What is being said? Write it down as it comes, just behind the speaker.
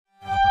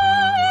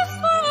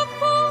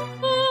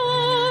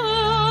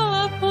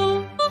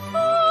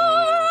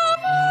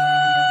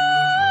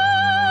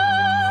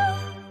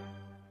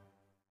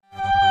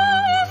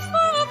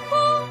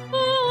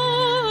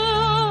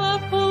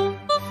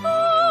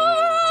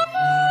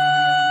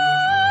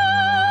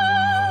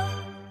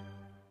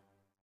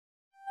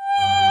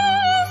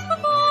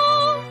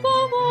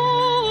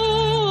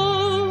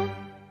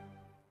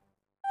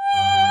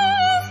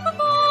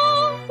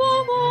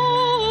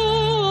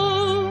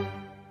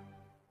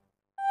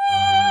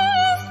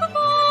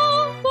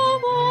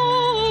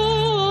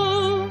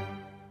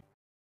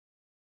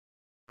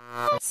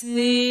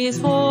C is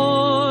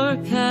for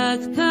cat,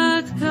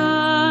 cat,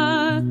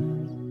 cat.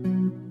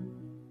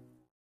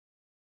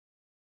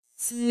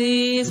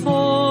 C is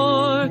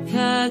for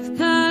cat,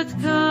 cat,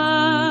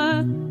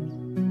 cat.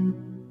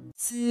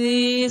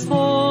 C is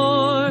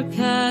for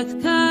cat,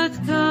 cat,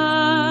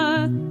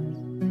 cat.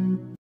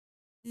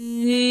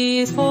 D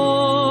is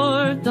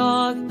for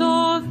dog,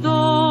 dog,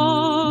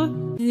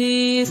 dog.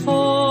 D is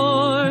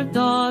for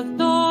dog,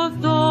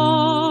 dog,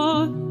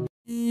 dog.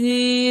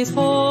 D is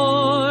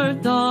for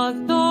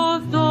dog,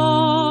 dog,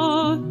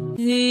 dog.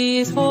 D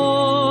is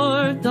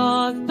for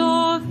dog,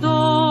 dog,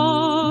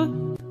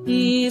 dog.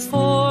 E is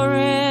for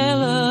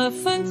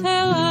elephant,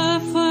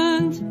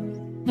 elephant,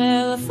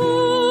 elephant.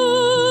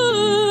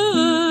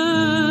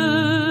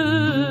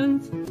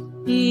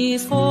 E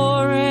is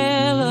for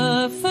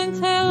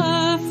elephant,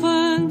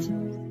 elephant,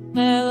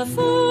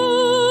 elephant.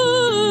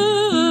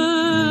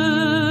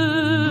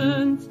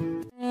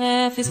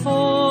 F is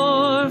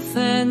for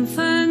fen,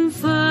 fen,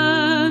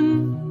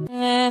 fen.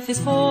 F is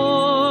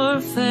for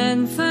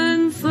fen,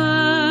 fen,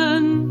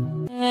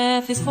 fen.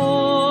 F is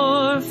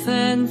for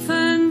fen,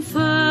 fen,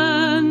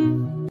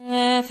 fen.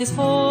 F is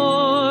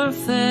for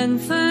fen,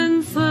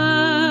 fen,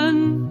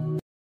 fen.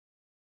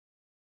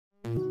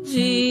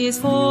 G is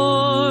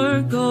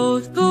for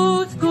goat,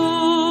 goat,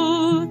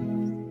 goat.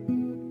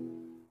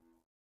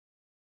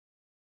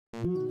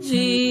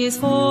 G is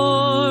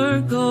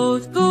for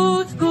goat,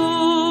 goat,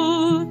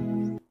 goat.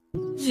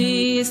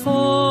 G is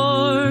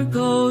for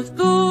goat,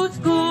 goat,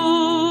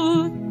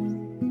 goat.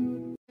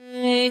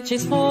 H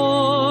is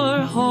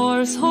for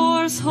horse,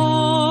 horse,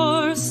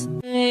 horse.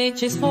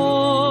 H is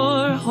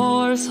for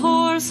horse,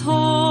 horse,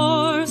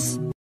 horse.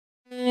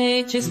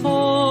 H is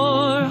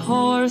for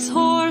horse,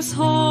 horse,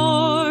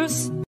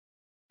 horse.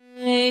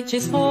 H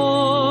is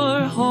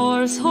for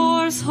horse,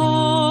 horse,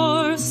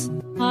 horse.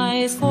 I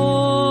is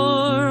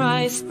for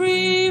ice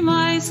cream,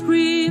 ice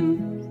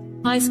cream,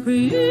 ice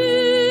cream.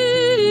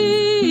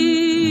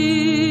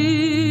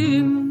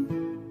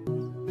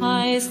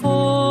 I is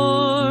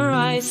for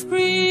ice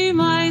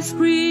cream, ice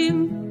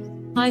cream,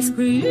 ice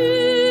cream.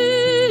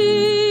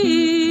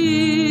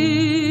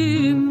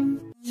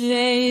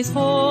 J is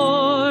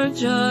for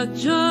jug,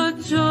 jug,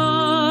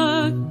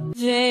 jug.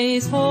 J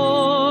is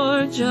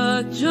for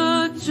jug,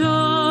 jug,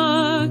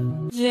 jug.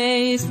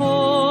 J is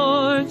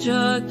for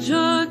jug,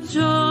 jug,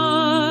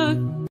 jug.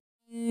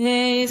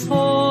 A is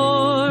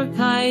for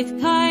kite,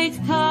 kite,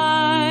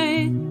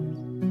 kite.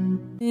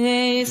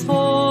 A is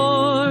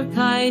for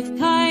kite,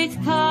 kite,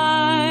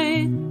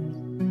 kite.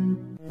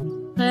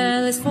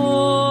 L is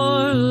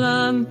for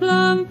lump,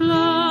 lump,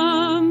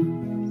 lump.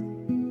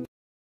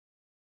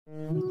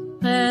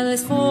 L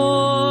is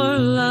for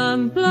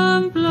lump,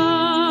 lump,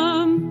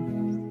 lump.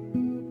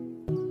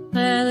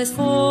 L is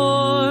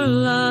for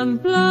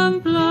lump,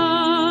 lump,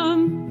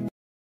 lump.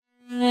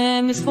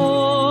 M is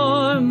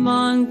for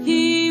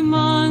monkey,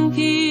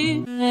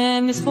 monkey.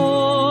 M is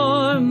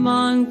for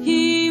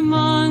monkey,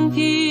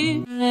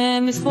 monkey.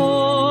 M is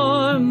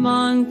for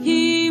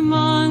monkey,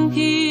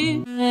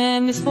 monkey.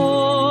 M is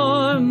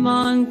for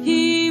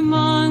monkey,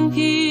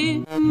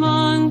 monkey,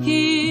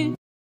 monkey.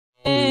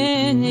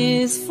 N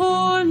is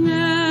for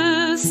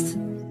nest,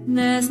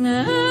 nest,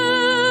 nest.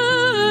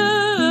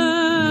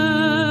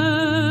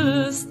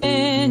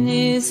 N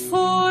is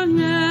for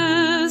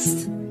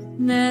nest,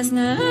 nest,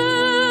 nest.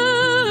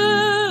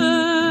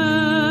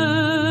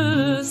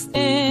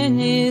 N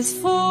is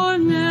for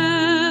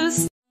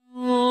nest.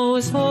 O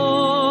is for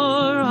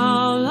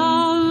owl,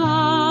 owl,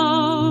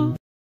 owl.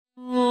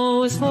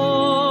 O is for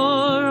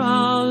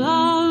owl,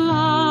 owl,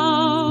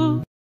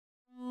 owl.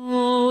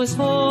 O is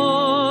for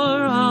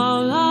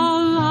owl,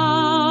 owl,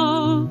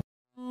 owl.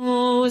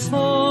 O is for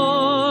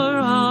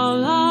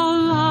owl,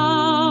 owl,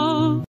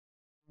 owl.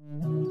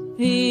 P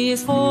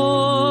is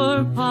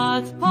for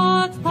pot,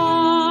 pot,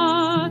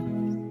 pot.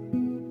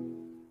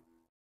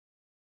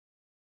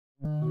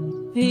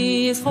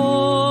 P is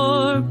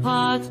for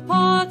pot,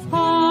 pot,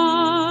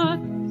 pot.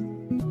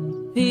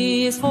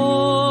 P is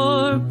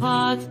for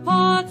pot,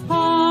 pot,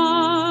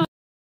 pot.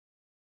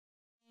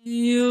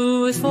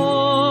 U is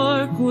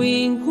for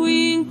queen,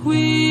 queen,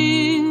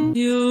 queen.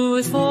 U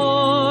is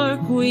for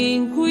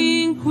queen,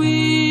 queen,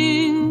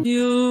 queen.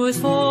 U is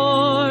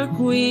for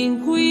queen,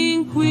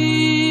 queen,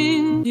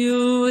 queen.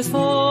 U is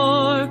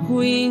for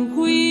queen,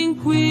 queen,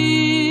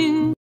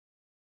 queen.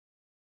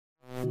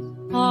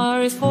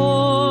 R is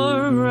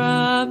for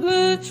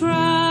rabbit,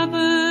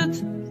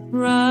 rabbit,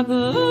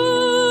 rabbit.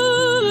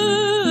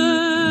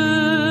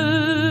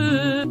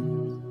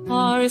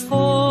 R is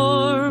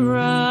for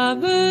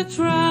rabbit,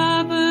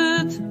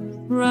 rabbit,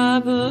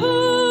 rabbit.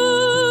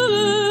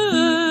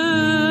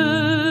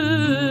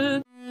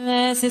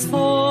 S is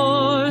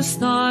for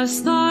star,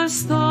 star,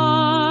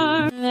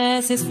 star.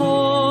 S is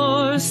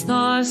for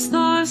star,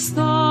 star,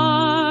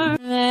 star.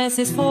 S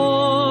is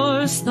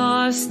for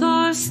star,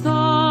 star,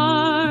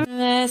 star.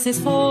 S is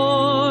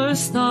for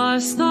star,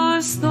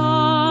 star,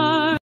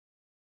 star.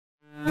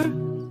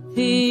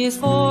 T is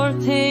for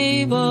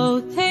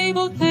table,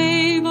 table,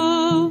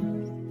 table,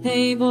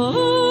 table.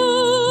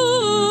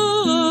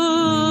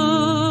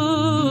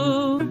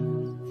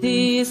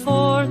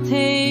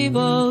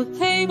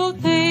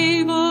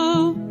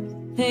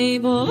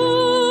 table.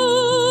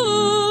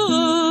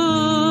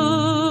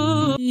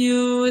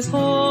 U is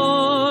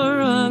for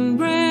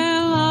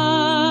umbrella.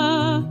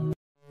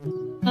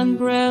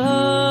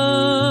 Umbrella,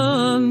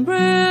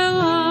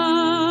 umbrella.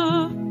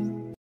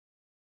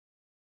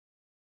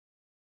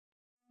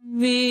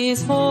 V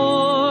is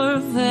for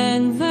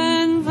van,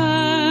 van,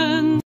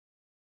 van.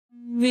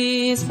 V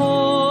is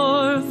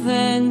for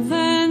van,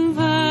 van,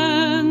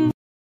 van.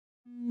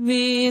 V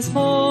is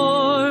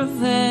for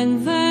van,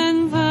 van,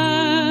 van.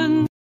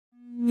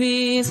 V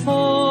is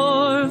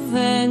for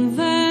van,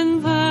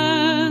 van,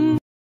 van.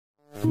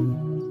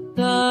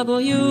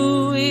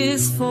 W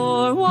is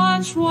for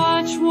watch,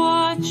 watch,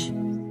 watch.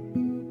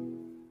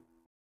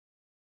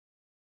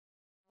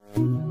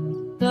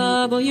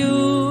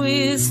 W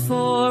is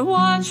for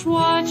watch,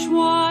 watch,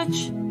 watch.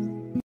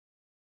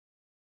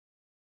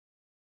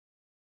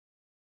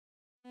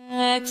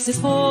 X is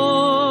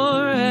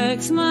for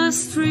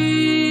Xmas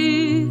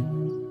tree.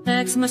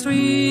 Xmas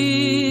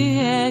tree,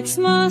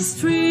 Xmas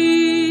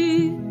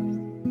tree.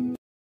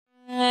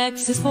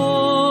 X is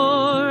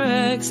for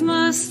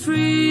Xmas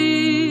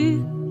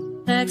tree.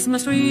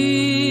 Xmas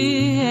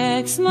tree,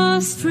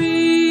 Xmas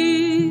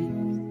tree.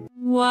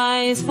 Y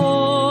is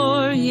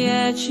for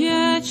yetch,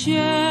 yetch,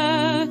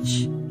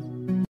 yetch.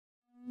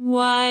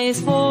 Y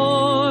is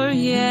for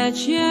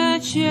yetch,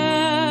 yetch,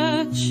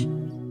 yetch.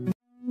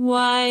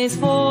 Y is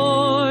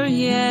for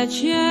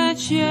yetch,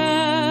 yetch,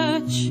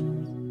 yetch.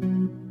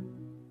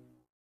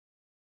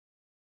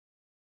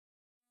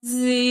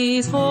 Z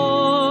is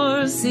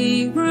for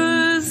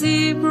zebra,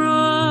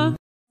 zebra.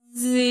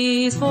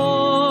 Z is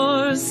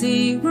for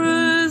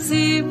zebra,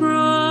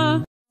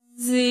 zebra.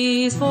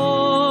 Z is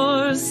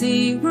for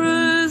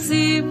zebra,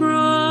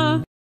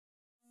 zebra.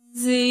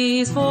 Z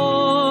is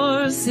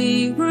for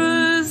zebra.